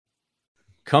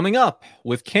Coming up,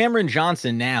 with Cameron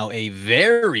Johnson now a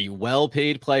very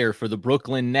well-paid player for the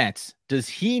Brooklyn Nets, does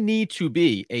he need to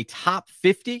be a top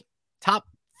 50, top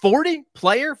 40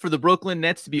 player for the Brooklyn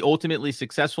Nets to be ultimately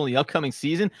successful in the upcoming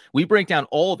season? We break down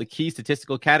all the key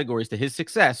statistical categories to his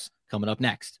success coming up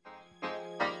next.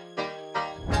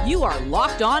 You are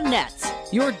Locked On Nets,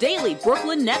 your daily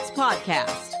Brooklyn Nets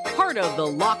podcast. Part of the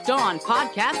Locked On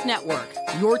Podcast Network,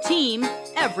 your team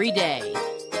every day.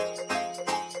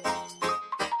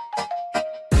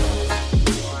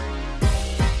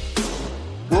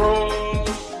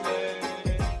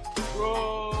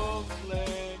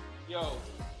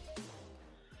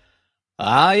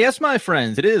 Yes, my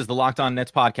friends, it is the Locked On Nets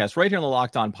podcast right here on the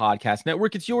Locked On Podcast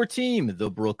Network. It's your team,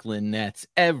 the Brooklyn Nets,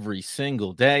 every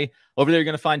single day. Over there, you're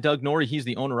going to find Doug Norrie. He's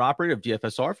the owner-operator of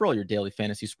DFSR for all your daily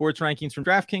fantasy sports rankings from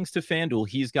DraftKings to FanDuel.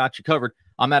 He's got you covered.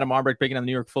 I'm Adam Arbrecht, breaking down the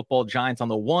New York Football Giants on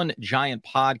the One Giant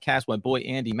podcast. My boy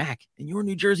Andy Mack and your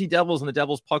New Jersey Devils on the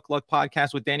Devils Puck Luck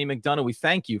podcast with Danny McDonough. We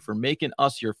thank you for making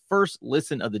us your first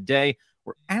listen of the day.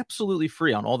 We're absolutely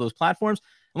free on all those platforms.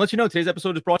 And let you know, today's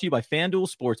episode is brought to you by FanDuel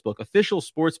Sportsbook, official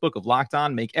sportsbook of Locked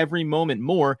On. Make every moment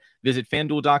more. Visit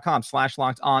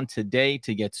FanDuel.com/LockedOn today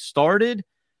to get started.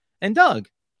 And Doug,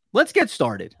 let's get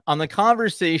started on the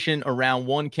conversation around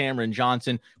one Cameron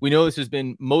Johnson. We know this has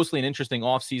been mostly an interesting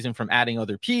offseason from adding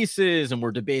other pieces, and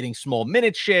we're debating small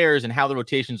minute shares and how the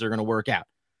rotations are going to work out.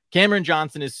 Cameron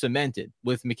Johnson is cemented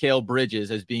with Mikal Bridges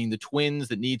as being the twins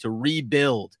that need to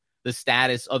rebuild the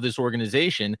status of this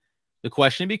organization. The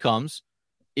question becomes,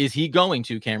 is he going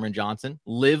to, Cameron Johnson,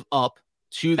 live up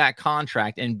to that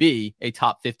contract and be a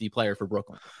top 50 player for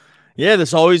Brooklyn? Yeah,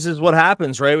 this always is what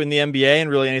happens, right? In the NBA and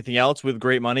really anything else, with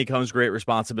great money comes great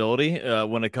responsibility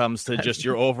when it comes to just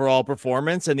your overall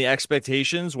performance, and the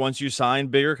expectations once you sign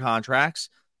bigger contracts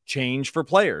change for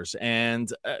players.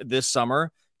 And this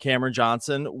summer, Cameron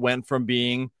Johnson went from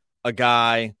being a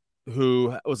guy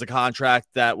who was a contract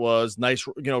that was nice,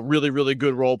 really, really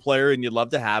good role player, and you'd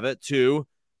love to have it, to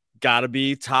got to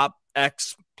be top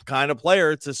X kind of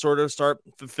player to sort of start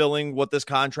fulfilling what this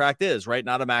contract is, right?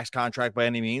 Not a max contract by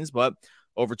any means, but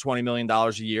over $20 million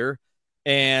a year.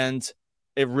 And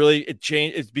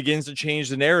it begins to change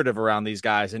the narrative around these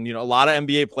guys. And, a lot of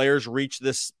NBA players reach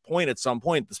this point at some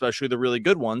point, especially the really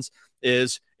good ones,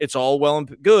 is it's all well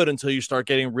and good until you start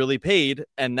getting really paid.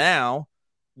 And now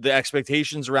the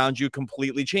expectations around you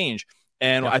completely change.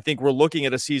 And I think we're looking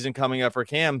at a season coming up for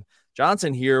Cam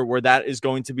Johnson here where that is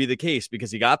going to be the case,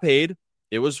 because he got paid.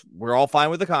 We're all fine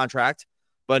with the contract,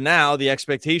 but now the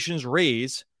expectations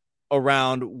raise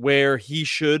around where he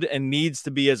should and needs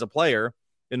to be as a player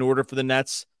in order for the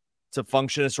Nets to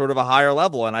function at sort of a higher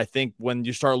level. And I think when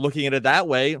you start looking at it that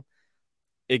way,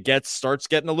 it starts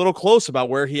getting a little close about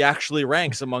where he actually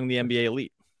ranks among the NBA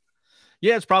elite.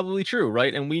 Yeah, it's probably true,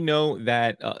 right? And we know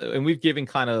that, and we've given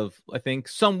kind of, I think,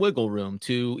 some wiggle room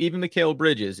to even Mikal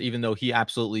Bridges, even though he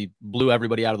absolutely blew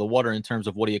everybody out of the water in terms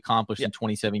of what he accomplished in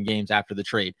 27 games after the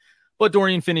trade. But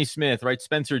Dorian Finney-Smith, right,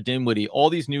 Spencer Dinwiddie, all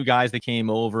these new guys that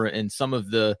came over, and some of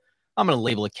the, I'm going to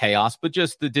label it chaos, but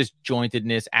just the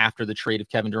disjointedness after the trade of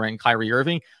Kevin Durant and Kyrie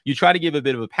Irving, you try to give a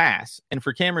bit of a pass. And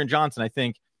for Cameron Johnson, I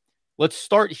think, let's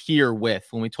start here with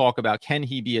when we talk about, can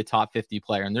he be a top 50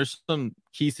 player? And there's some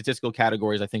key statistical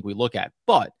categories I think we look at.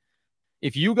 But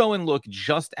if you go and look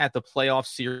just at the playoff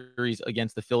series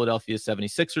against the Philadelphia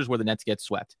 76ers where the Nets get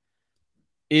swept,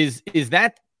 is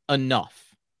that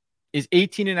enough? Is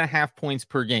 18.5 points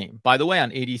per game, by the way,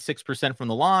 on 86% from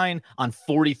the line, on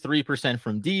 43%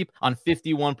 from deep, on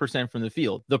 51% from the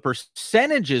field. The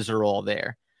percentages are all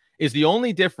there. Is the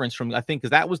only difference from, I think,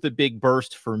 because that was the big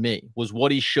burst for me, was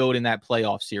what he showed in that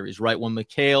playoff series, right? When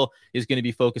Mikal is going to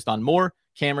be focused on more,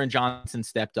 Cameron Johnson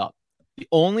stepped up. The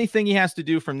only thing he has to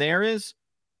do from there is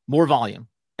more volume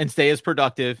and stay as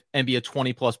productive and be a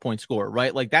 20-plus point scorer,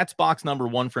 right? Like, that's box number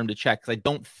one for him to check, because I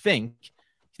don't think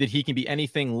that he can be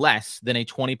anything less than a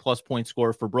 20-plus point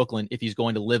scorer for Brooklyn if he's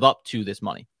going to live up to this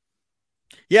money.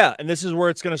 Yeah, and this is where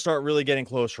it's going to start really getting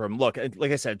close for him. Look,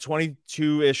 like I said,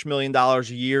 $22-ish million a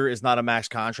year is not a max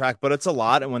contract, but it's a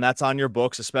lot. And when that's on your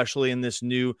books, especially in this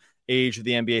new age of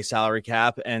the NBA salary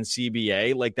cap and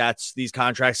CBA, like these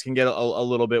contracts can get a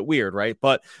little bit weird, right?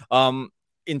 But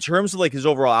in terms of like his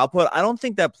overall output, I don't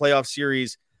think that playoff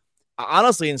series,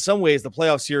 honestly, in some ways, the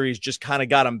playoff series just kind of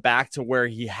got him back to where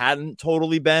he hadn't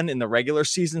totally been in the regular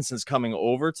season since coming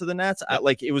over to the Nets.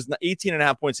 It was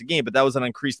 18.5 points a game, but that was an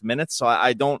increased minutes. So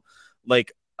I don't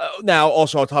like now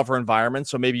also a tougher environment.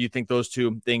 So maybe you think those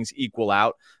two things equal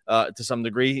out to some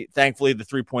degree. Thankfully, the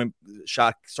 3-point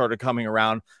shot started coming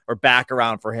around or back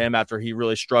around for him after he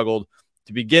really struggled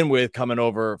to begin with coming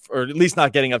over, or at least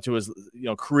not getting up to his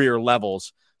career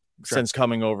levels since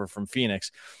coming over from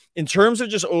Phoenix. In terms of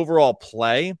just overall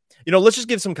play, let's just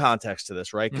give some context to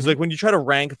this, right? Because like when you try to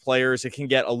rank players, it can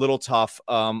get a little tough.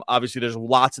 Obviously, there's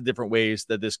lots of different ways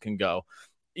that this can go.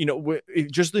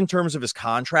 Just in terms of his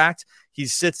contract, he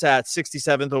sits at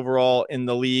 67th overall in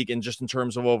the league, and just in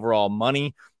terms of overall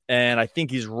money. And I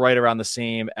think he's right around the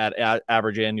same at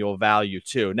average annual value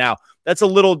too. Now, that's a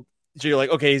little, so you're like,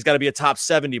 okay, he's got to be a top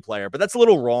 70 player, but that's a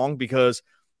little wrong because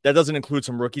that doesn't include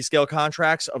some rookie scale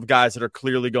contracts of guys that are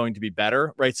clearly going to be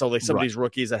better, right? So like some of these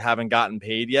rookies that haven't gotten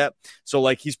paid yet. So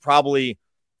like he's probably,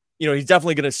 he's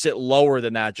definitely going to sit lower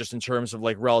than that just in terms of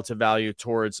like relative value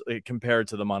towards compared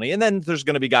to the money. And then there's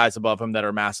going to be guys above him that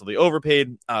are massively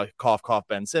overpaid. Cough, cough,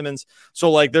 Ben Simmons.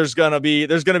 So like there's going to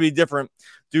be different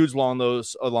dudes along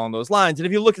those lines. And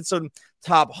if you look at some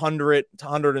top 100 to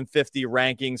 150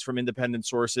 rankings from independent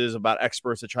sources about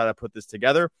experts that try to put this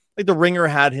together, like the Ringer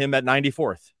had him at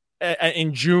 94th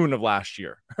in June of last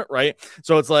year, right?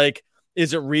 So it's like,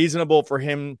 is it reasonable for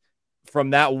him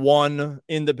from that one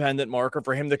independent marker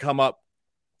for him to come up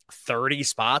 30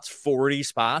 spots, 40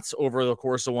 spots over the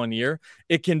course of 1 year?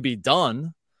 It can be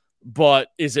done, but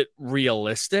is it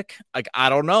realistic? Like, I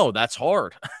don't know. That's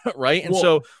hard, right? And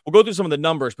so we'll go through some of the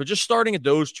numbers, but just starting at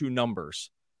those two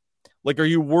numbers, like, are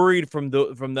you worried from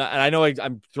that? And I know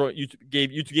I'm throwing you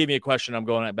gave me a question. I'm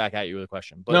going back at you with a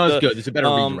question. But no, it's good. It's a better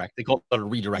redirect. They call it a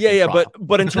redirect. Yeah.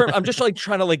 But in terms, I'm just like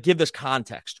trying to like give this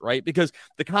context, right? Because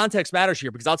the context matters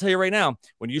here. Because I'll tell you right now,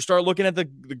 when you start looking at the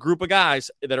group of guys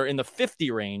that are in the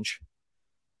 50 range,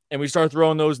 and we start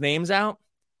throwing those names out,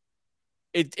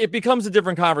 it becomes a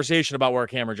different conversation about where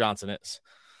Cameron Johnson is.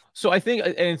 So I think,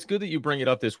 and it's good that you bring it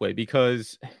up this way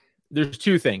because there's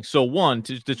two things. So one,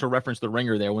 to reference the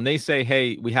Ringer there, when they say,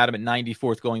 hey, we had him at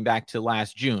 94th going back to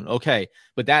last June. Okay.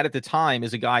 But that at the time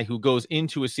is a guy who goes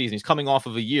into a season. He's coming off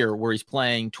of a year where he's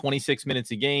playing 26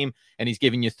 minutes a game and he's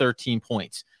giving you 13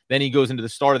 points. Then he goes into the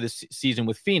start of this season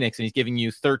with Phoenix and he's giving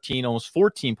you 13, almost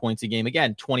 14 points a game.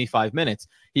 Again, 25 minutes.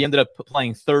 He ended up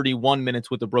playing 31 minutes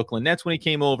with the Brooklyn Nets when he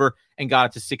came over and got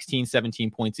it to 16,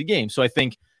 17 points a game. So I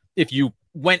think if you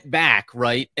went back,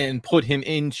 right, and put him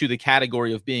into the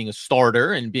category of being a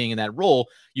starter and being in that role,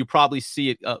 you probably see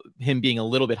it, him being a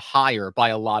little bit higher by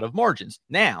a lot of margins.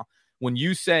 Now, when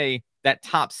you say that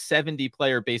top 70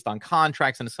 player based on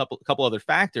contracts and a couple other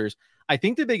factors, I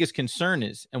think the biggest concern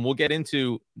is, and we'll get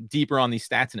into deeper on these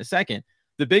stats in a second,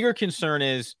 the bigger concern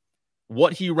is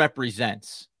what he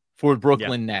represents for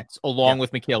Brooklyn Nets along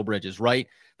with Mikal Bridges, right?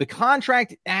 The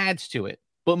contract adds to it,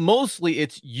 but mostly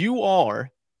it's you are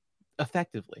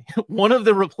effectively one of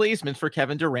the replacements for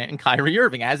Kevin Durant and Kyrie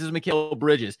Irving, as is Mikal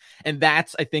Bridges. And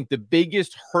that's, I think, the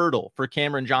biggest hurdle for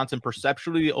Cameron Johnson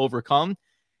perceptually to overcome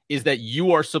is that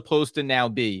you are supposed to now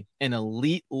be an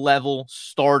elite level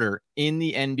starter in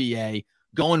the NBA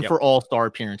going for all-star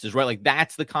appearances, right? Like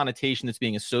that's the connotation that's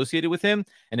being associated with him.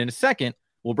 And in a second,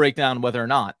 we'll break down whether or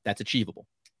not that's achievable.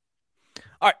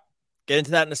 All right. Get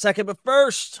into that in a second, but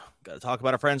first, got to talk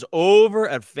about our friends over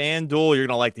at FanDuel. You're going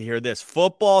to like to hear this.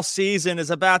 Football season is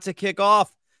about to kick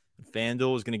off.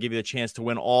 FanDuel is going to give you the chance to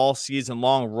win all season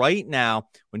long. Right now,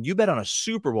 when you bet on a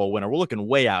Super Bowl winner, we're looking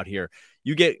way out here.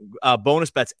 You get bonus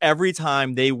bets every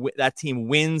time that team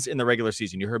wins in the regular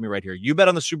season. You heard me right here. You bet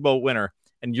on the Super Bowl winner,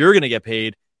 and you're going to get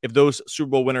paid if those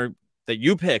Super Bowl winner that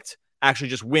you picked actually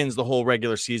just wins the whole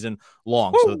regular season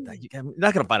long. Woo! So you're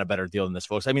not going to find a better deal than this,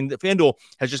 folks. I mean, FanDuel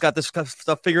has just got this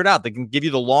stuff figured out. They can give you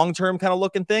the long-term kind of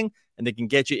looking thing, and they can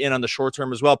get you in on the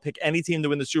short-term as well. Pick any team to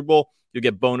win the Super Bowl. You'll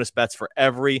get bonus bets for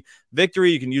every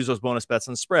victory. You can use those bonus bets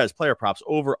on spreads, player props,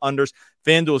 over-unders.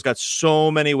 FanDuel's got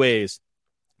so many ways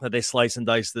that they slice and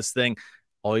dice this thing.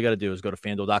 All you got to do is go to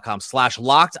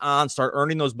FanDuel.com/locked-on. Start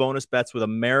earning those bonus bets with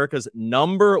America's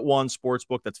 #1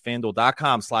 sportsbook. That's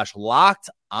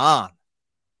FanDuel.com/locked-on.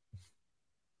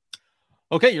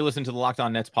 Okay, you're listening to the Locked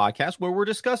On Nets podcast, where we're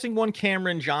discussing one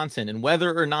Cameron Johnson and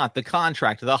whether or not the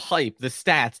contract, the hype, the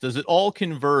stats, does it all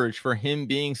converge for him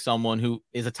being someone who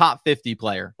is a top 50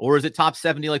 player? Or is it top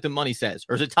 70 like the money says?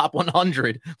 Or is it top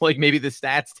 100 like maybe the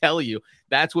stats tell you?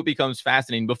 That's what becomes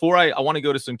fascinating. Before I want to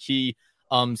go to some key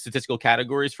statistical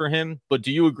categories for him, but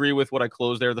do you agree with what I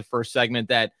closed there, the first segment,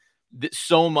 that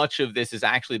so much of this is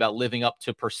actually about living up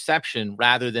to perception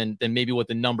rather than maybe what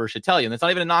the numbers should tell you? And that's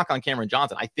not even a knock on Cameron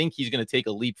Johnson. I think he's going to take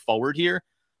a leap forward here,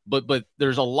 but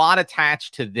there's a lot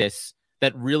attached to this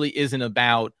that really isn't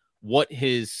about what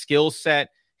his skill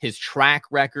set, his track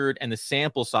record, and the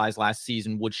sample size last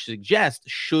season would suggest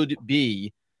should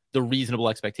be the reasonable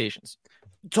expectations.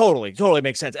 Totally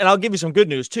makes sense. And I'll give you some good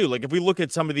news too. Like if we look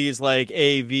at some of these like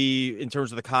AV in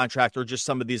terms of the contract or just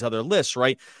some of these other lists,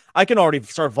 right? I can already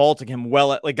start vaulting him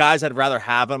well at like guys I'd rather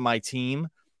have on my team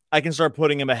I can start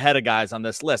putting him ahead of guys on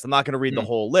this list. I'm not going to read the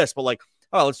whole list, but like,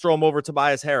 oh, let's throw him over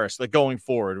Tobias Harris, like going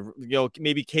forward,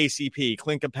 maybe KCP,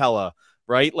 Clint Capella,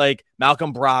 right? Like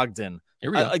Malcolm Brogdon.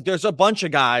 Here we go. Like there's a bunch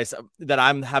of guys that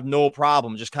have no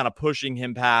problem just kind of pushing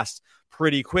him past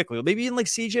pretty quickly. Maybe even like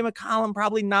CJ McCollum,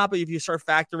 probably not, but if you start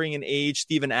factoring in age,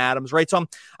 Steven Adams, right? So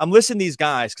I'm listing these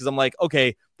guys because I'm like,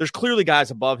 okay, there's clearly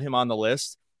guys above him on the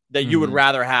list that you would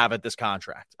rather have at this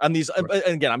contract. And these, and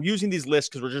again, I'm using these lists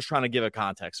because we're just trying to give a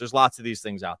context. There's lots of these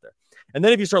things out there. And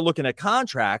then if you start looking at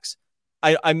contracts,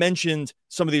 I mentioned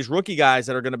some of these rookie guys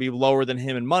that are going to be lower than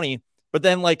him in money, but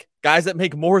then like guys that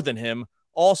make more than him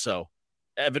also.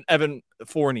 Evan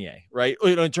Fournier, right?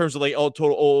 In terms of like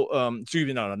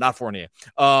not Fournier.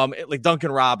 Like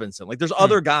Duncan Robinson. Like there's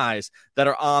other guys that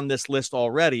are on this list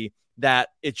already that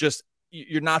it just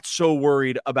you're not so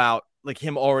worried about like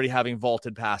him already having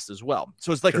vaulted past as well.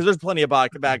 So it's like because there's plenty of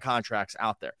bad contracts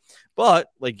out there. But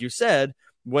like you said,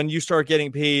 when you start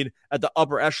getting paid at the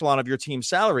upper echelon of your team's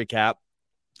salary cap,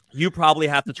 you probably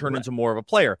have to turn into more of a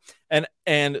player. And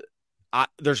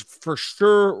there's for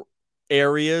sure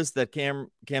areas that Cam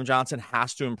Johnson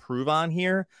has to improve on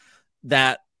here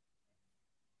that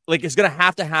like is going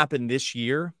to happen this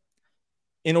year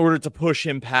in order to push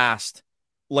him past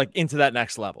like into that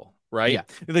next level. Right. Yeah.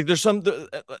 Like there's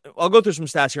I'll go through some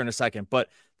stats here in a second, but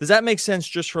does that make sense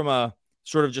just from a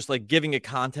sort of just like giving a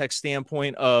context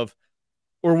standpoint of,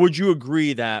 or would you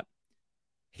agree that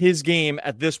his game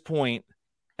at this point,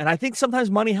 and I think sometimes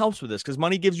money helps with this because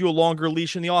money gives you a longer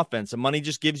leash in the offense and money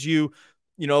just gives you,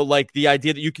 like the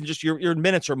idea that you can just your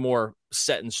minutes are more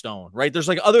set in stone, right? There's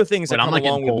like other things that come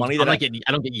along with money that I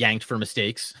don't get yanked for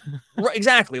mistakes. Right,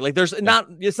 exactly. Like it's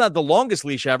not the longest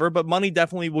leash ever, but money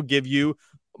definitely will give you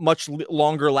much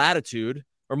longer latitude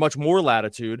or much more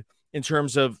latitude in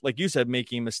terms of, like you said,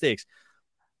 making mistakes.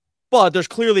 But there's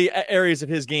clearly areas of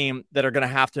his game that are going to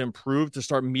have to improve to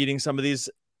start meeting some of these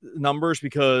numbers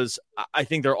because I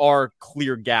think there are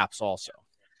clear gaps also.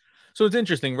 So it's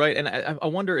interesting, right? And I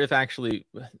wonder if actually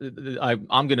I'm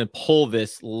going to pull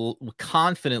this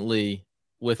confidently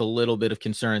with a little bit of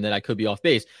concern that I could be off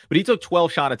base. But he took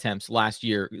 12 shot attempts last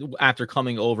year after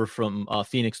coming over from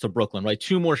Phoenix to Brooklyn, right?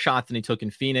 2 more shots than he took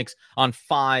in Phoenix on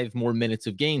 5 more minutes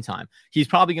of game time. He's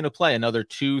probably going to play another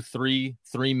 3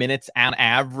 minutes on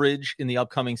average in the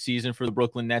upcoming season for the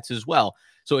Brooklyn Nets as well.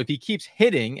 So if he keeps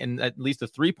hitting and at least the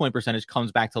 3-point percentage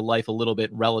comes back to life a little bit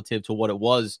relative to what it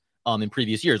was in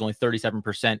previous years, only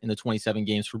 37% in the 27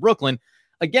 games for Brooklyn.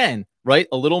 Again, right,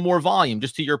 a little more volume,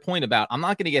 just to your point about I'm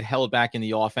not going to get held back in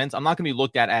the offense. I'm not going to be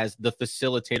looked at as the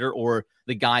facilitator or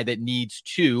the guy that needs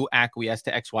to acquiesce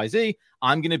to XYZ.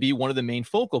 I'm going to be one of the main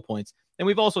focal points. And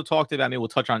we've also talked about, maybe we'll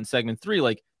touch on in segment 3,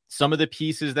 like some of the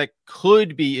pieces that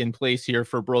could be in place here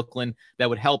for Brooklyn that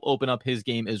would help open up his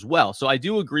game as well. So I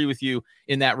do agree with you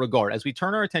in that regard. As we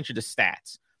turn our attention to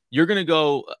stats, you're going to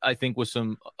go, I think, with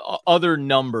some other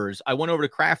numbers. I went over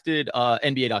to crafted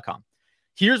NBA.com.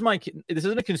 This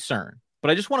isn't a concern,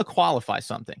 but I just want to qualify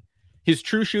something. His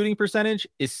true shooting percentage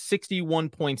is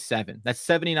 61.7. That's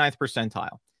 79th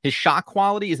percentile. His shot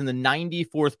quality is in the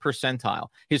 94th percentile.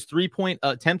 His 3-point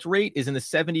attempt rate is in the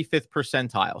 75th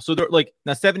percentile. So they're like,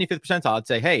 now 75th percentile, I'd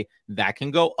say, hey, that can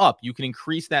go up. You can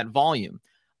increase that volume.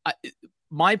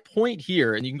 My point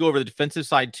here, and you can go over the defensive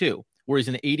side too, where he's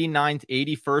in the 89th,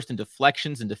 81st in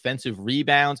deflections and defensive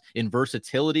rebounds, in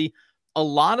versatility. A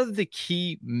lot of the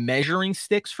key measuring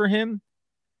sticks for him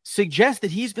suggest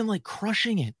that he's been like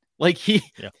crushing it. Like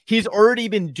he's already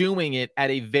been doing it at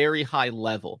a very high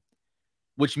level,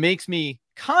 which makes me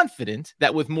confident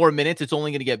that with more minutes, it's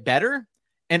only going to get better.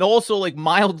 And also like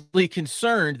mildly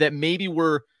concerned that maybe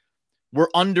we're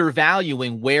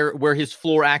undervaluing where his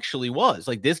floor actually was.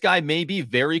 Like this guy may be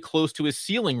very close to his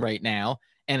ceiling right now.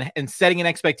 And setting an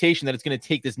expectation that it's going to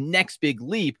take this next big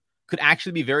leap could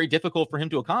actually be very difficult for him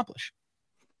to accomplish.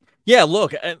 Yeah,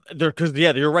 look,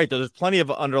 you're right. There's plenty of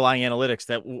underlying analytics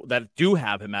that do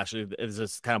have him actually as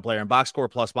this kind of player. In box score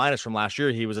plus minus from last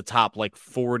year, he was a top like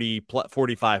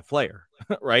 45 player,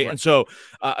 right? And so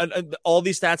all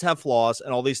these stats have flaws,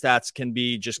 and all these stats can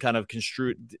be just kind of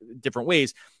construed different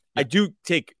ways. I do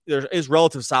take there is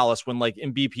relative solace when, like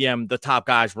in BPM, the top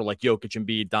guys were like Jokic,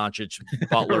 Embiid, Doncic,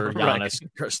 Butler, Giannis,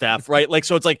 Steph, right? Like,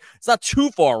 so it's like it's not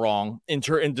too far wrong in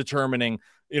determining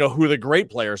who the great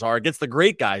players are. It gets the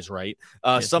great guys right.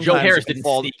 Sometimes Joe Harris didn't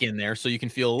sneak in there, so you can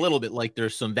feel a little bit like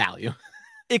there's some value.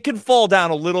 It can fall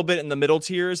down a little bit in the middle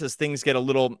tiers as things get a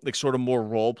little like sort of more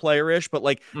role player-ish. But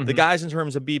like the guys in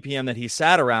terms of BPM that he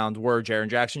sat around were Jaren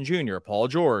Jackson Jr., Paul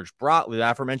George, the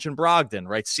aforementioned Brogdon,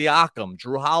 right? Siakam,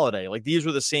 Drew Holiday. Like these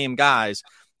were the same guys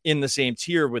in the same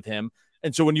tier with him.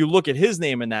 And so when you look at his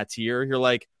name in that tier, you're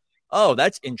like, oh,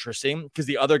 that's interesting, because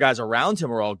the other guys around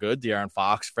him are all good. De'Aaron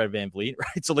Fox, Fred VanVleet,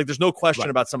 right? So like, there's no question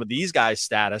about some of these guys'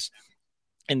 status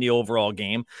in the overall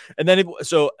game. And then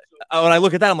when I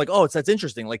look at that, I'm like, oh, that's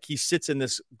interesting. Like, he sits in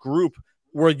this group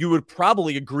where you would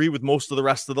probably agree with most of the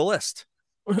rest of the list.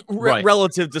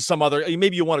 Relative to some other,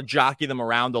 maybe you want to jockey them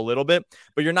around a little bit,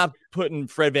 but you're not putting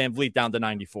Fred VanVleet down to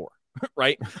 94,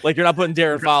 right? Like, you're not putting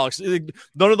De'Aaron Fox.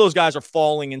 None of those guys are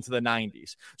falling into the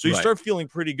 90s. So you start feeling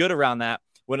pretty good around that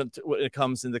when it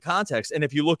comes into context. And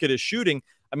if you look at his shooting,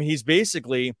 I mean, he's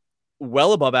basically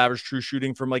well above average true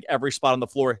shooting from like every spot on the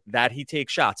floor that he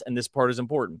takes shots. And this part is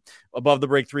important. Above the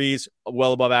break threes,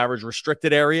 well above average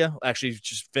restricted area. Actually,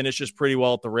 just finishes pretty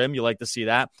well at the rim. You like to see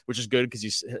that, which is good because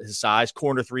he's his size.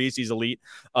 Corner threes, he's elite.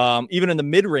 Even in the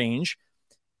mid range,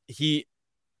 he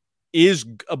is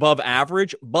above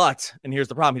average, but, and here's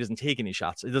the problem, he doesn't take any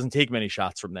shots. He doesn't take many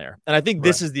shots from there. And I think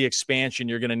this is the expansion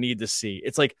you're going to need to see.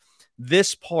 It's like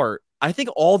this part, I think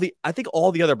all the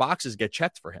other boxes get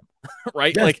checked for him,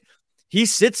 right? Yes. Like, he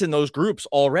sits in those groups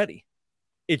already.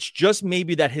 It's just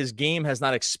maybe that his game has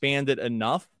not expanded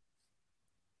enough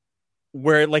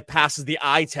where it like passes the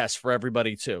eye test for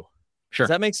everybody too. Sure.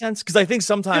 Does that make sense? Because I think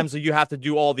sometimes you have to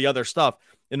do all the other stuff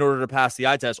in order to pass the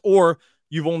eye test, or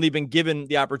you've only been given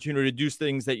the opportunity to do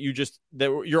things that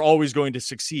you're always going to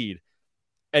succeed,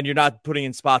 and you're not putting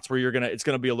in spots where it's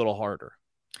going to be a little harder.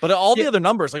 But all the other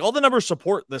numbers, like all the numbers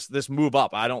support this move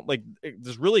up. I don't like,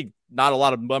 there's really not a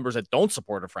lot of numbers that don't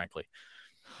support it, frankly.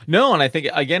 No, and I think,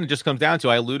 again, it just comes down to,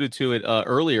 I alluded to it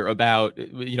earlier about,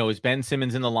 is Ben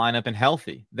Simmons in the lineup and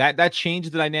healthy? That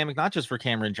changes the dynamic, not just for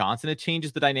Cameron Johnson, it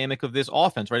changes the dynamic of this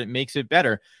offense, right? It makes it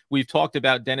better. We've talked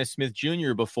about Dennis Smith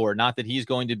Jr. before, not that he's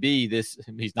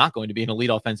not going to be an elite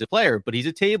offensive player, but he's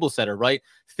a table setter, right?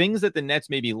 Things that the Nets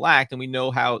maybe lacked, and we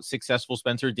know how successful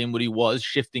Spencer Dinwiddie was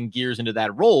shifting gears into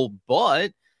that role,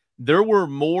 but there were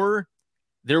more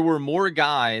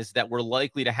guys that were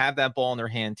likely to have that ball in their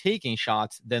hand taking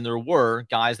shots than there were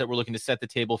guys that were looking to set the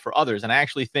table for others. And I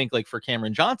actually think, like, for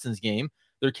Cameron Johnson's game,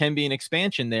 there can be an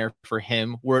expansion there for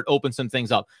him where it opens some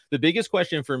things up. The biggest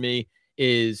question for me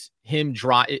is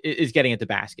is getting at the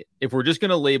basket. If we're just going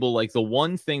to label like the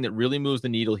one thing that really moves the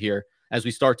needle here as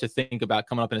we start to think about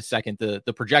coming up in a second,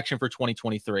 the projection for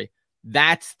 2023,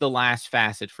 that's the last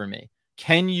facet for me.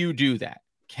 Can you do that?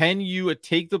 Can you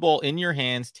take the ball in your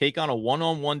hands, take on a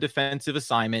one-on-one defensive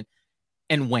assignment,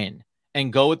 and win,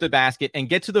 and go at the basket and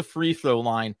get to the free throw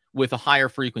line with a higher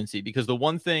frequency? Because the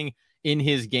one thing in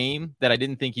his game that I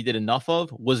didn't think he did enough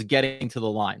of was getting to the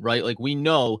line, right? Like, we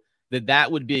know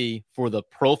that would be, for the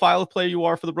profile of player you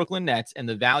are for the Brooklyn Nets and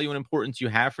the value and importance you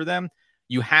have for them,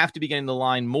 you have to be getting the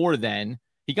line more than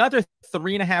he got there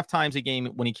 3.5 times a game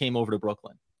when he came over to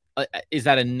Brooklyn. Is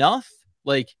that enough?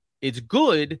 Like, it's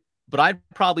good, but I'd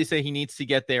probably say he needs to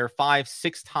get there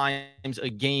 5-6 times a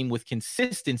game with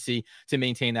consistency to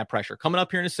maintain that pressure. Coming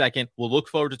up here in a second, we'll look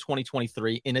forward to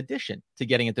 2023. In addition to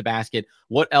getting at the basket,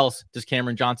 what else does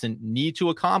Cameron Johnson need to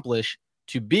accomplish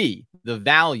to be the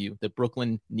value that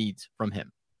Brooklyn needs from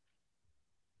him?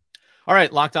 All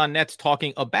right, Locked On Nets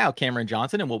talking about Cameron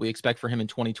Johnson and what we expect for him in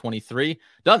 2023.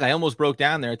 Doug, I almost broke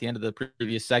down there at the end of the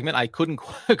previous segment. I couldn't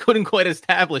quite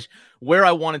establish where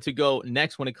I wanted to go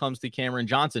next when it comes to Cameron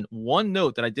Johnson. One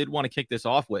note that I did want to kick this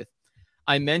off with,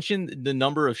 I mentioned the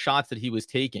number of shots that he was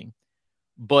taking,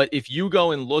 but if you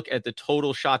go and look at the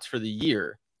total shots for the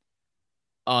year,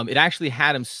 it actually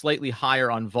had him slightly higher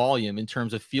on volume in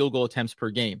terms of field goal attempts per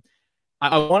game.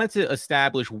 I wanted to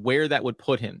establish where that would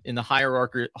put him in the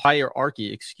hierarchy,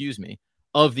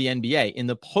 of the NBA. In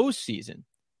the postseason,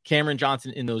 Cameron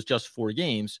Johnson in those just 4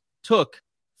 games took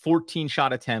 14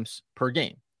 shot attempts per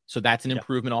game. So that's an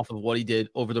improvement off of what he did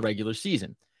over the regular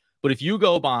season. But if you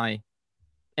go by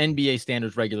NBA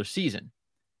standards regular season,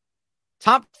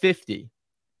 top 50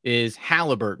 is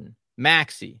Halliburton,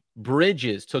 Maxey,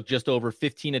 Bridges took just over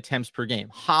 15 attempts per game.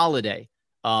 Holiday,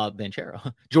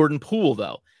 Banchero, Jordan Poole,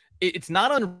 though. It's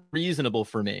not unreasonable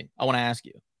for me. I want to ask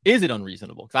you, is it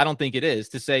unreasonable? Because I don't think it is,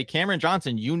 to say, Cameron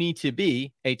Johnson, you need to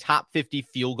be a top 50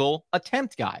 field goal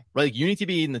attempt guy, right? Like, you need to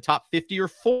be in the top 50 or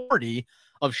 40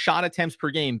 of shot attempts per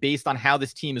game based on how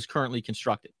this team is currently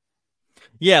constructed.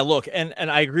 Yeah, look, and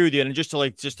I agree with you. And just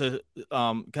to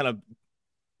kind of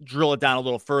drill it down a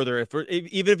little further,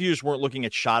 even if you just weren't looking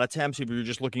at shot attempts, if you're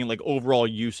just looking at like overall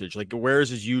usage, like where is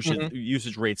his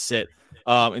usage rate sit,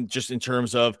 and just in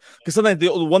terms of, because sometimes the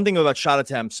one thing about shot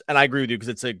attempts, and I agree with you because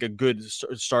it's like a good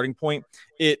starting point,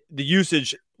 the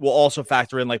usage will also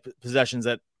factor in like possessions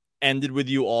that ended with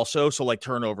you also, so like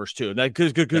turnovers too. That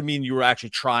could mean you were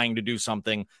actually trying to do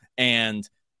something and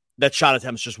that shot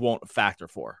attempts just won't factor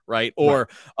for, right? Or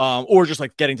just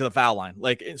like getting to the foul line,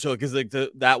 like so because like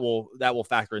that will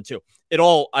factor in too.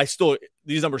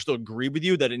 These numbers still agree with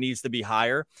you that it needs to be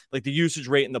higher. Like the usage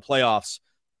rate in the playoffs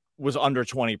was under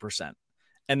 20%,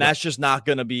 and that's just not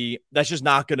going to be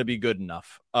good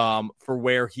enough for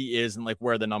where he is and like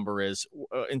where the number is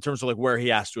in terms of like where he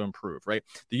has to improve, right?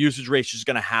 The usage rate is just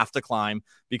going to have to climb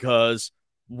because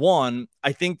one,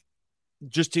 I think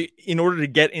in order to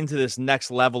get into this next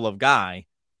level of guy,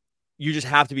 you just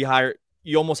have to be higher.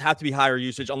 You almost have to be higher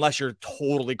usage unless you're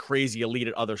totally crazy elite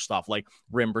at other stuff like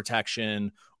rim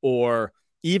protection or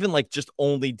even like just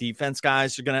only defense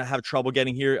guys are going to have trouble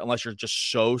getting here unless you're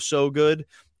just so good.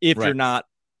 If you're not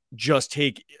just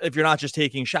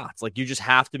taking shots, like you just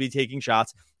have to be taking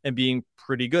shots and being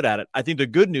pretty good at it. I think the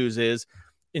good news is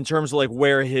in terms of like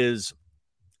where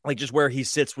where he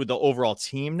sits with the overall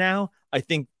team now, I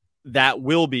think that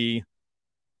will be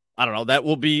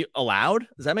allowed.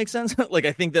 Does that make sense? Like,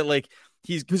 I think that like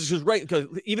because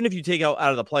even if you take out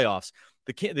of the playoffs,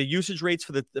 the usage rates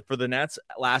for the Nets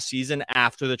last season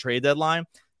after the trade deadline,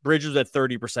 Bridges was at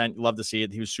 30%. Love to see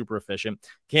it. He was super efficient.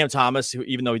 Cam Thomas, who,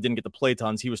 even though he didn't get to play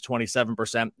tons, he was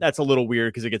 27%. That's a little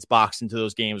weird because it gets boxed into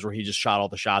those games where he just shot all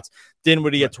the shots.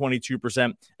 Dinwiddie at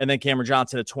 22%, and then Cameron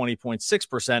Johnson at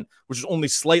 20.6%, which is only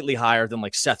slightly higher than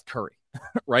like Seth Curry,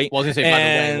 right? Well, I was gonna say,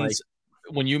 by the way, like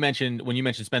when you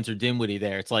mentioned Spencer Dinwiddie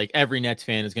there, it's like every Nets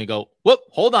fan is gonna go, whoop,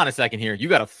 hold on a second here. You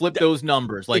got to flip those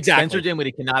numbers. Like Spencer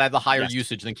Dinwiddie cannot have the higher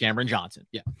usage than Cameron Johnson.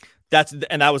 Yeah. That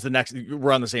was the next.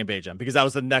 We're on the same page, because that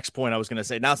was the next point I was going to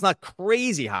say. Now it's not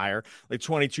crazy higher, like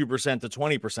 22% to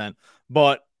 20%,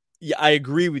 but yeah, I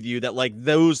agree with you that like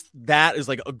that is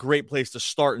like a great place to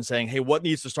start and saying, hey, what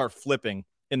needs to start flipping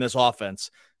in this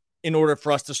offense in order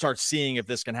for us to start seeing if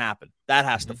this can happen? That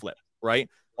has to flip, right?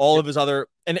 All of his other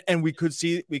and we could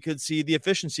see the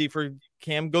efficiency for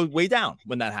Cam go way down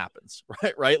when that happens,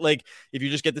 right? Like if you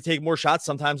just get to take more shots,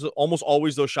 sometimes almost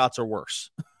always those shots are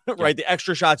worse. Right. The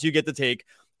extra shots you get to take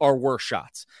are worse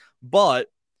shots. But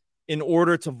in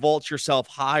order to vault yourself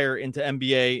higher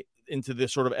into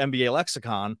this sort of NBA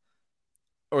lexicon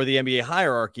or the NBA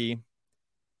hierarchy,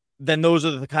 then those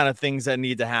are the kind of things that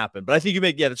need to happen. But I think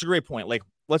that's a great point. Like,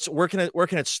 where can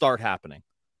it start happening?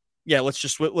 Yeah, let's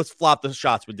flop the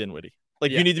shots with Dinwiddie.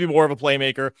 Like, you need to be more of a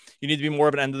playmaker. You need to be more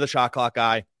of an end of the shot clock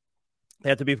guy. They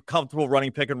have to be comfortable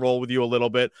running pick and roll with you a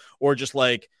little bit, or just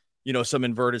like, some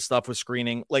inverted stuff with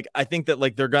screening. Like, I think that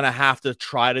like they're going to have to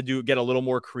try to get a little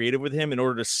more creative with him in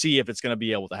order to see if it's going to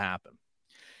be able to happen.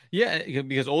 Yeah,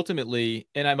 because ultimately,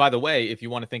 and by the way, if you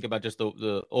want to think about just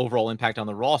the overall impact on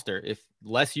the roster, if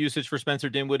less usage for Spencer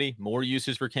Dinwiddie, more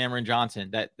usage for Cameron Johnson,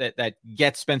 that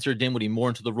gets Spencer Dinwiddie more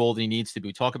into the role that he needs to be.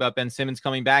 We talk about Ben Simmons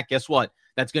coming back. Guess what?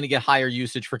 That's going to get higher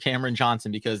usage for Cameron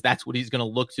Johnson, because that's what he's going to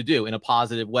look to do in a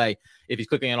positive way if he's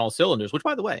clicking on all cylinders, which,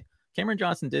 by the way, Cameron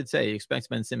Johnson did say he expects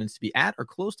Ben Simmons to be at or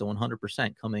close to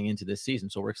 100% coming into this season.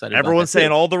 So we're excited. Everyone's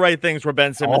saying all the right things for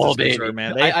Ben Simmons is concerned,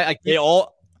 man. They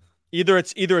all either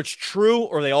it's true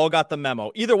or they all got the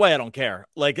memo. Either way, I don't care.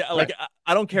 I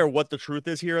don't care what the truth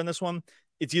is here in this one.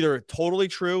 It's either totally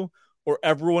true or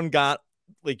everyone got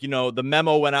the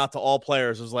memo went out to all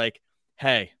players. It was like,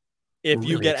 hey, if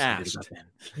you get asked,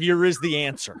 here is the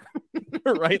answer.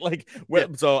 Right?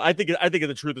 So I think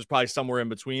the truth is probably somewhere in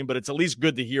between, but it's at least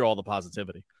good to hear all the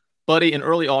positivity. Buddy, in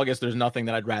early August, there's nothing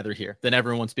that I'd rather hear than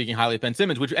everyone speaking highly of Ben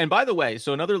Simmons, and by the way,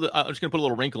 so I'm just going to put a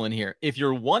little wrinkle in here. If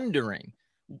you're wondering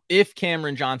if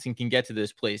Cameron Johnson can get to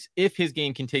this place, if his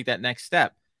game can take that next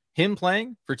step, him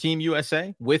playing for Team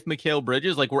USA with Mikal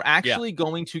Bridges, we're actually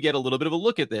going to get a little bit of a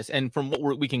look at this. And from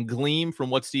what we can glean from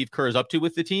what Steve Kerr is up to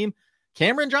with the team,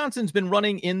 Cameron Johnson's been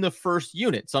running in the first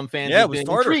unit. Some fans have been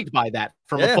intrigued by that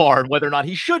from afar, whether or not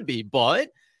he should be, but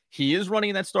he is running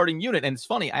in that starting unit. And it's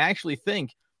funny, I actually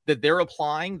think that they're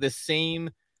applying the same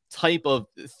type of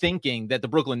thinking that the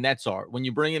Brooklyn Nets are. When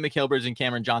you bring in Mikal Bridges and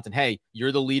Cameron Johnson, hey,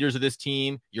 you're the leaders of this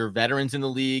team. You're veterans in the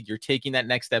league. You're taking that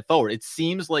next step forward. It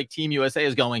seems like Team USA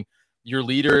is going, you're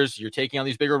leaders. You're taking on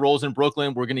these bigger roles in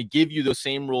Brooklyn. We're going to give you those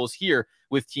same roles here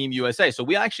with Team USA. So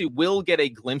we actually will get a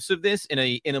glimpse of this in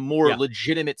a more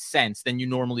legitimate sense than you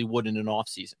normally would in an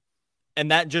offseason. And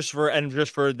that just for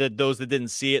those that didn't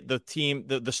see it,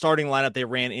 the starting lineup they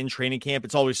ran in training camp,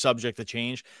 it's always subject to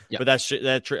change. Yep. But that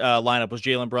lineup was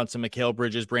Jalen Brunson, Mikal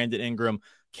Bridges, Brandon Ingram,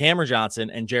 Cameron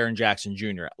Johnson, and Jaren Jackson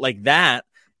Jr. Like that,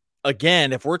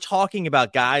 again, if we're talking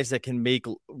about guys that can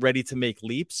ready to make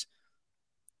leaps,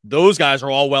 those guys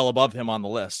are all well above him on the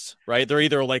list, right? They're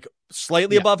either like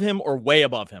slightly above him or way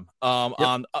above him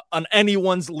on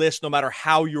anyone's list, no matter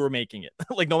how you were making it.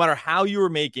 No matter how you were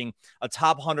making a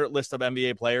top 100 list of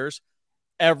NBA players,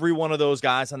 every one of those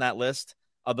guys on that list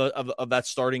of that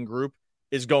starting group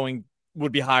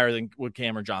would be higher than with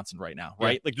Cameron Johnson right now,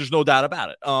 right? Yeah. Like there's no doubt about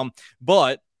it.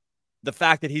 But the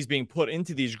fact that he's being put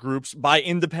into these groups by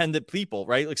independent people,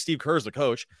 right? Like Steve Kerr's the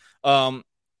coach.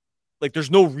 Like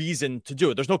there's no reason to do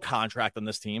it. There's no contract on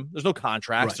this team. There's no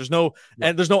contracts. Right.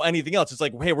 And there's no anything else. It's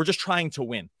like, hey, we're just trying to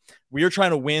win. We are trying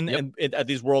to win. Yep. And at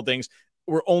these world things,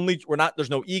 there's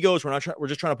no egos. We're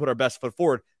just trying to put our best foot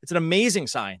forward. It's an amazing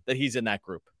sign that he's in that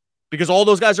group because all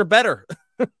those guys are better.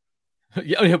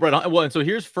 Yeah, right on. Well, and so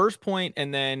here's first point,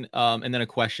 and then a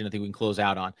question I think we can close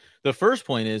out on. The first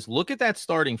point is look at that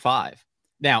starting five.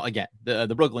 Now, again,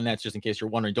 the Brooklyn Nets, just in case you're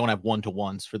wondering, don't have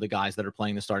one-to-ones for the guys that are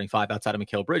playing the starting five outside of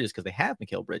Mikal Bridges because they have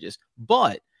Mikal Bridges.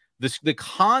 But the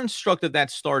construct of that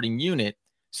starting unit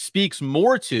speaks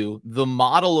more to the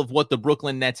model of what the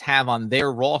Brooklyn Nets have on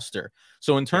their roster.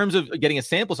 So in terms of getting a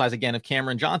sample size, again, of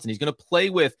Cameron Johnson, he's going to play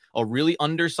with a really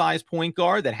undersized point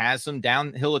guard that has some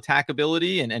downhill attack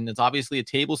ability, and it's obviously a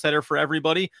table setter for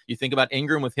everybody. You think about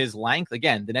Ingram with his length.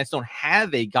 Again, the Nets don't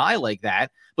have a guy like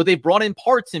that, but they brought in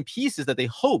parts and pieces that they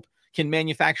hope can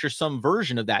manufacture some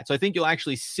version of that. So I think you'll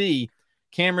actually see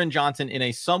Cameron Johnson in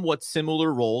a somewhat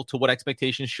similar role to what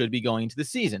expectations should be going into the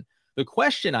season. The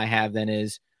question I have then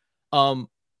is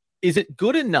it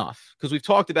good enough? Because we've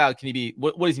talked about, can he be,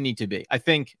 what does he need to be? I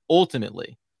think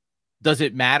ultimately, does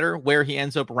it matter where he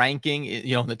ends up ranking,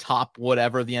 in the top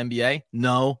whatever of the NBA?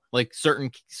 No, like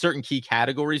certain key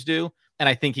categories do. And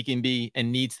I think he can be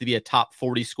and needs to be a top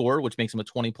 40 scorer, which makes him a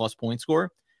 20 plus point scorer.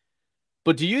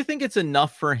 But do you think it's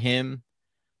enough for him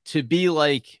to be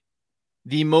like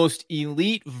the most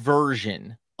elite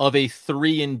version of a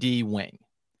 3-and-D wing?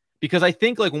 Because I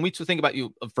think like when we think about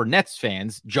you for Nets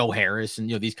fans, Joe Harris and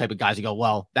these type of guys, you go,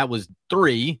 well, that was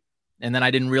 3, and then I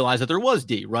didn't realize that there was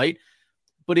D, right?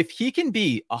 But if he can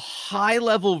be a high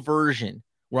level version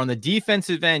where on the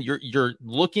defensive end you're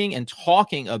looking and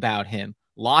talking about him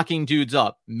locking dudes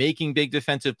up, making big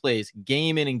defensive plays,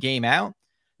 game in and game out,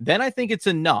 then I think it's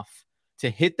enough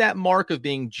to hit that mark of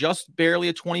being just barely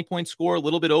a 20-point scorer, a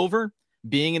little bit over,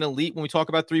 being an elite when we talk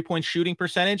about 3-point shooting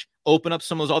percentage, open up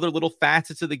some of those other little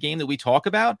facets of the game that we talk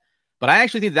about. But I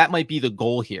actually think that might be the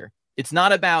goal here. It's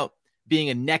not about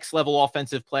being a next level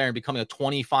offensive player and becoming a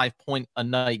 25-point a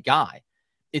night guy.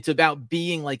 It's about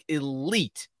being like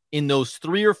elite in those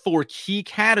 3 or 4 key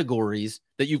categories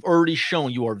that you've already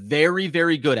shown you are very,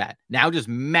 very good at. Now just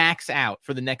max out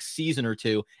for the next season or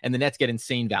two, and the Nets get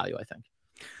insane value, I think.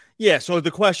 Yeah. So the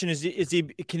question is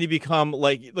can he become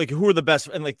like who are the best?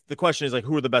 And like, the question is like,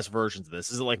 who are the best versions of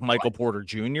this? Is it like Michael Porter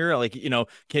Jr.? Like, can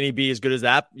he be as good as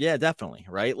that? Yeah, definitely.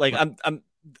 Right. Like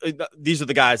these are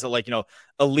the guys that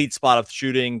elite spot up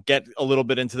shooting, get a little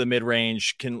bit into the mid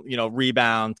range, can,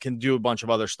 rebound, can do a bunch of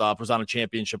other stuff, was on a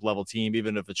championship level team,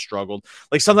 even if it struggled.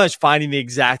 Like sometimes finding the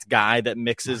exact guy that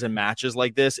mixes and matches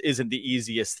like this isn't the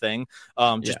easiest thing,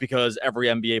 because every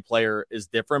NBA player is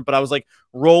different. But I was like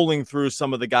rolling through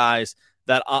some of the guys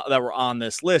that were on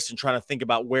this list and trying to think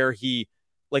about where he,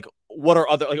 like, what are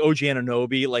other, like OG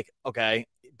Anunoby, like, okay,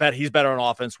 bet he's better on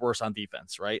offense, worse on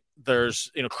defense, right?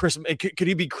 There's, Chris, could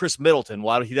he be Chris Middleton?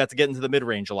 Why would he have to get into the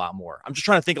mid-range a lot more? I'm just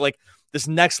trying to think like this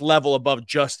next level above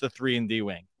just the 3-and-D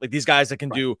wing. Like these guys that can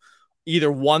do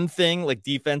either one thing, like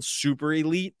defense, super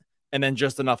elite, and then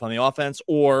just enough on the offense,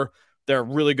 or they're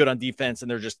really good on defense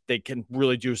and they can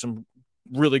really do some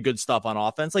really good stuff on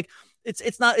offense. Like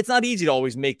it's not easy to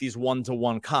always make these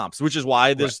one-to-one comps, which is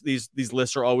why these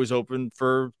lists are always open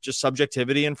for just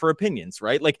subjectivity and for opinions,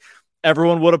 right? Like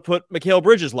everyone would have put Mikal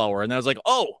Bridges lower, and then I was like,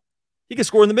 oh, he can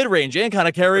score in the mid-range and kind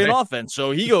of carry an offense, so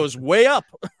he goes way up,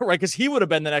 right? Because he would have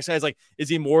been the next guy. It's like, is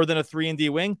he more than a 3-and-D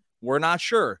wing? We're not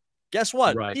sure. Guess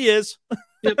what? Right. He is.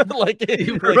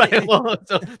 Right. Well,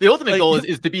 so the ultimate goal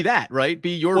is to be that, right?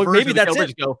 Be your version. Maybe of that's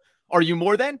Bridges. Go, are you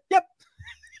more than? Yep.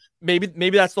 Maybe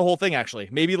that's the whole thing, actually.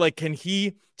 Maybe like, can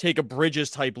he take a Bridges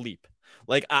type leap?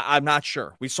 Like, I'm not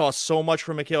sure. We saw so much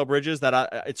from Mikal Bridges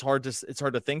that it's hard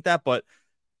to think that, but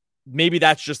maybe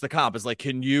that's just the comp. Is like,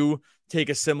 can you take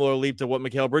a similar leap to what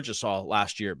Mikal Bridges saw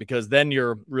last year? Because then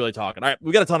you're really talking. All right,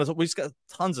 we got tons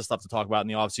of stuff to talk about in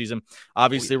the offseason.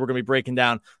 Obviously, we're going to be breaking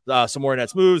down some more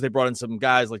Nets moves. They brought in some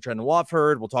guys like Trendon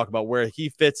Watford. We'll talk about where he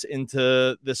fits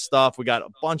into this stuff. We got a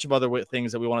bunch of other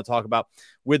things that we want to talk about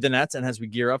with the Nets. And as we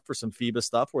gear up for some FIBA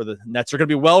stuff where the Nets are going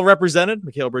to be well represented,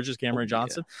 Mikal Bridges, Cameron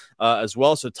Johnson as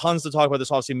well. So tons to talk about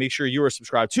this offseason. Make sure you are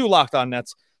subscribed to Locked On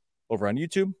Nets over on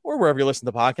YouTube or wherever you listen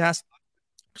to podcasts.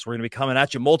 So we're going to be coming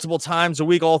at you multiple times a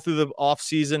week all through the off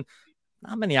season.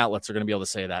 Not many outlets are going to be able to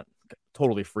say that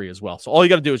totally free as well. So all you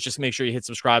got to do is just make sure you hit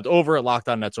subscribe over at Locked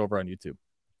On Nets over on YouTube.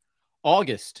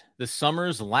 August, the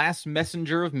summer's last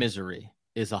messenger of misery,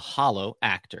 is a hollow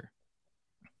actor.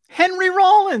 Henry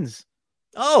Rollins.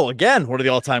 Oh, again, one of the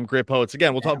all-time great poets.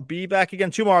 Again, we'll be back again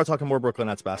tomorrow talking more Brooklyn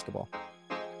Nets basketball.